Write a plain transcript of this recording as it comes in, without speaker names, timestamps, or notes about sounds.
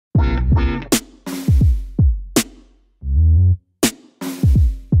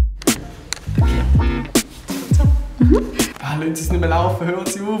Lass es nicht mehr laufen, hört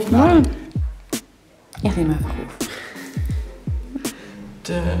sie auf. Nein. Ich nehme einfach auf.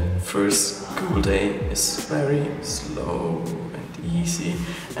 The first school day is very slow and easy.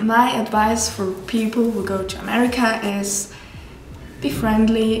 My advice for people who go to America is be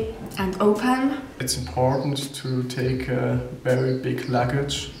friendly and open. It's important to take a very big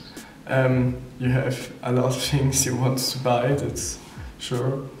luggage. You have a lot of things you want to buy, that's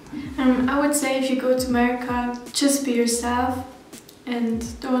sure. I would say if you go to America, just be yourself and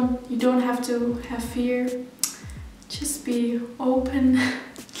you don't have to have fear. Just be open.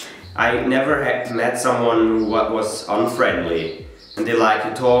 I never met someone who was unfriendly and they like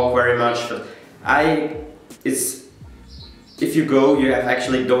to talk very much. But if you go, you have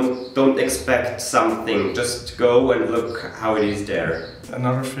actually don't expect something. Just go and look how it is there.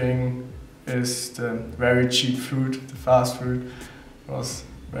 Another thing is the very cheap food, the fast food was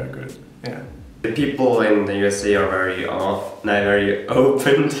very good. Yeah. The people in the USA are very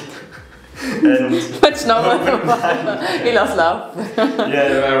open. Willst du nochmal? Ich lasse laufen. Yeah,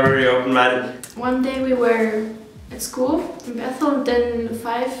 they are very open-minded. One day we were at school in Bethel, and then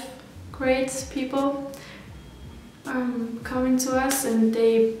 5th grade people coming to us and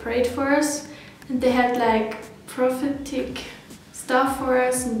they prayed for us and they had like prophetic stuff for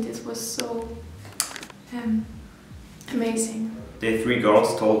us and it was so amazing. The 3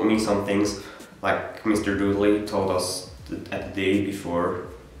 girls told me some things like Mr. Doodley told us at the day before.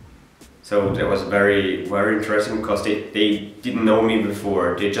 So that was very interesting because they didn't know me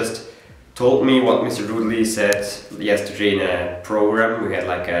before. They just told me what Mr. Doodley said yesterday in a program. We had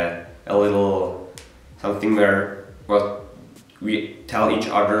like a little something where we tell each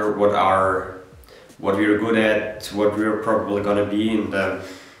other what we're good at, what we're probably gonna be in the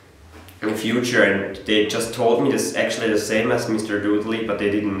future, and they just told me this actually the same as Mr. Doodley, but they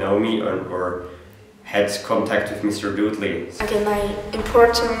didn't know me or had contact with Mr. Doodley. Again, my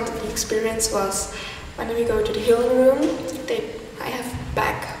important experience was when we go to the healing room, I have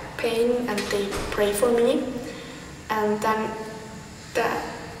back pain and they pray for me, and then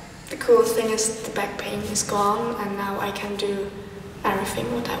the cool thing is the back pain is gone and now I can do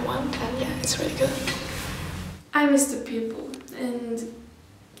everything what I want, and yeah, it's really good. I miss the people and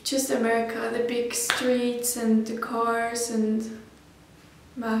just America, the big streets and the cars and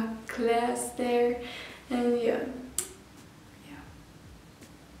my class there, and yeah.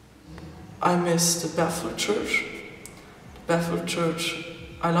 I miss the Bethel Church. The Bethel Church,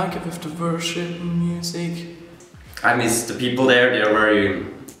 I like it with the worship and music. I miss the people there, they are very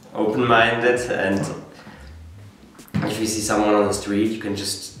open-minded, and if you see someone on the street you can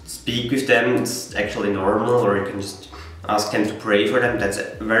just speak with them, it's actually normal, or you can just ask them to pray for them,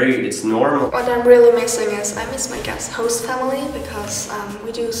 it's normal. What I'm really missing is I miss my guest host family because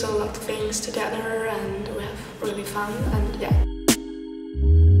we do so lot of things together and we have really fun, and yeah.